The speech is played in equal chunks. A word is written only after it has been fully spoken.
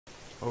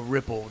A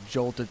ripple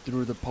jolted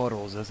through the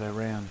puddles as I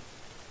ran.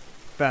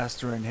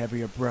 Faster and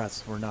heavier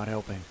breaths were not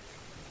helping.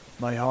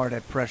 My heart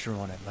had pressure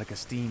on it like a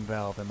steam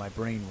valve, and my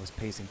brain was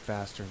pacing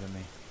faster than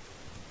me.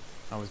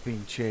 I was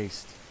being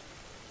chased.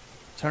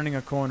 Turning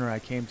a corner, I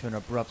came to an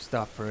abrupt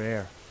stop for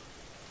air.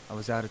 I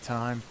was out of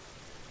time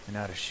and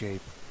out of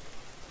shape.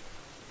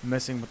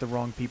 Messing with the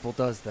wrong people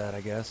does that,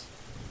 I guess.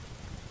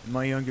 In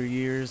my younger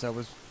years, I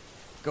was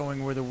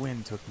going where the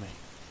wind took me.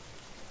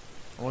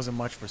 I wasn't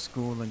much for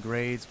school and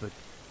grades, but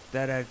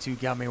that attitude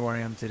got me where I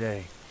am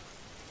today.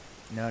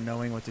 Not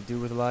knowing what to do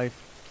with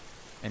life,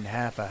 and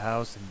half a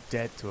house in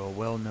debt to a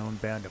well-known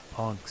band of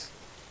punks.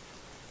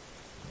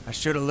 I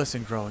should have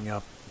listened growing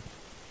up.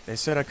 They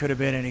said I could have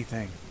been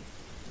anything.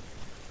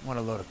 What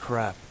a load of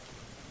crap.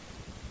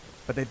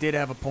 But they did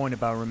have a point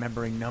about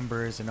remembering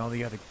numbers and all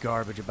the other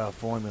garbage about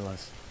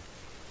formulas.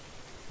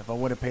 If I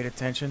would have paid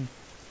attention,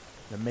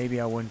 then maybe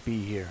I wouldn't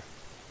be here.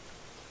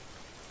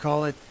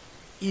 Call it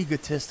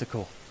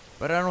egotistical,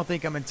 but I don't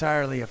think I'm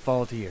entirely at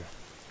fault here.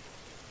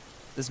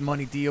 This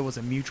money deal was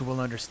a mutual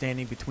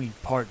understanding between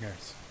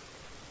partners.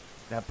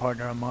 That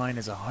partner of mine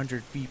is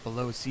 100 feet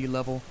below sea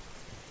level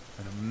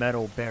and a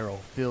metal barrel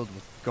filled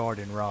with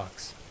garden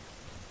rocks.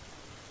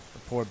 The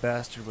poor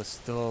bastard was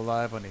still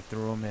alive when they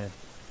threw him in.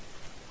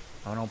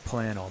 I don't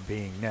plan on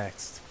being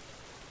next.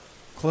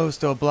 Close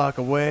to a block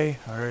away,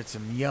 I heard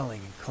some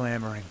yelling and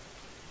clamoring.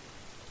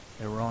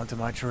 They were onto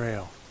my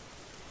trail.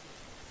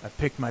 I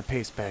picked my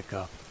pace back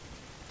up.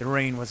 The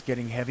rain was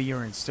getting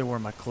heavier and so were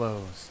my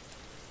clothes.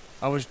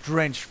 I was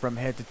drenched from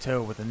head to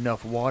toe with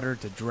enough water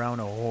to drown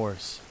a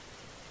horse.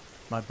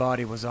 My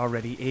body was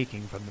already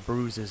aching from the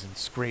bruises and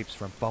scrapes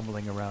from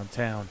fumbling around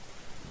town.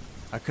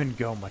 I couldn't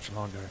go much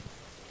longer.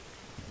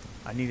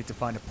 I needed to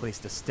find a place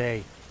to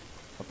stay,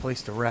 a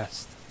place to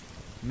rest.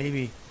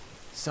 Maybe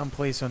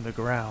someplace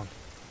underground.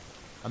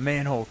 A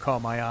manhole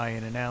caught my eye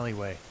in an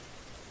alleyway.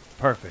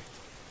 Perfect.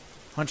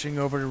 Hunching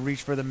over to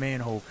reach for the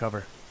manhole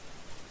cover,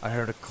 I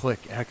heard a click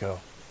echo.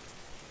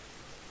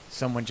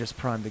 Someone just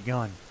primed the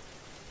gun,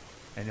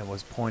 and it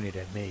was pointed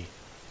at me.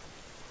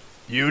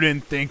 You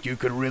didn't think you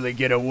could really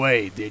get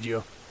away, did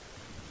you?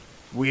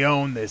 We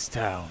own this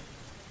town.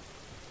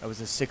 I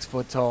was a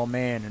 6-foot-tall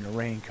man in a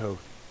raincoat.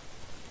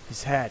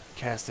 His hat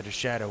casted a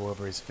shadow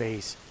over his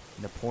face,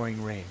 and the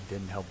pouring rain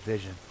didn't help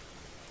vision.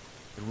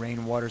 The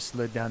rainwater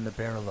slid down the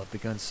barrel of the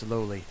gun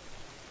slowly.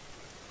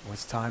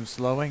 Was time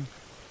slowing?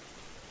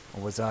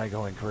 Or was I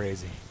going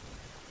crazy?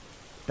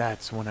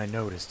 That's when I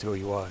noticed who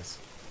he was.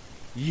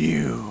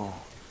 You!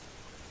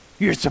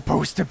 You're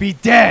supposed to be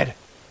dead!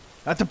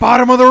 At the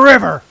bottom of the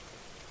river!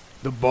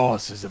 The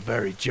boss is a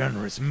very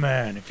generous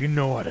man if you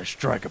know how to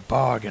strike a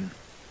bargain.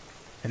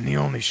 And the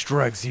only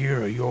strikes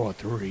here are your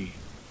 3.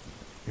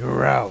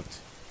 You're out.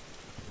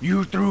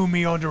 You threw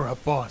me under a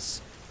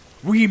bus.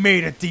 We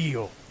made a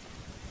deal.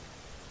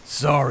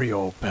 Sorry,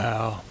 old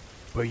pal,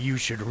 but you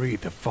should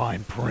read the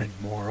fine print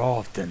more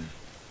often.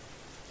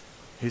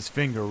 His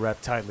finger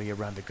wrapped tightly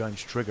around the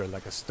gun's trigger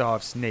like a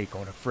starved snake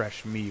on a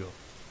fresh meal,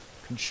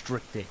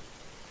 constricting,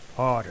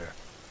 harder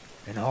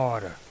and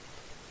harder.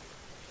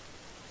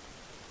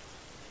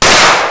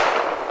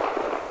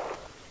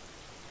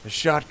 The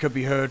shot could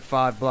be heard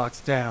 5 blocks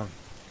down.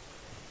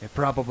 It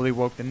probably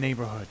woke the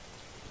neighborhood.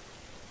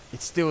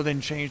 It still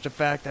didn't change the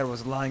fact that I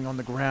was lying on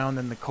the ground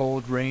in the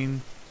cold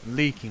rain,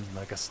 leaking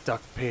like a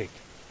stuck pig.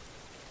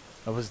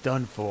 I was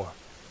done for.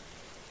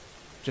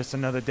 Just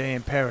another day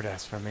in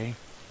paradise for me.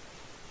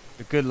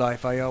 The good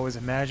life I always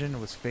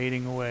imagined was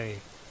fading away,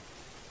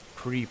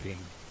 creeping,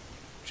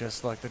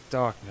 just like the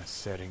darkness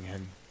setting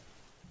in.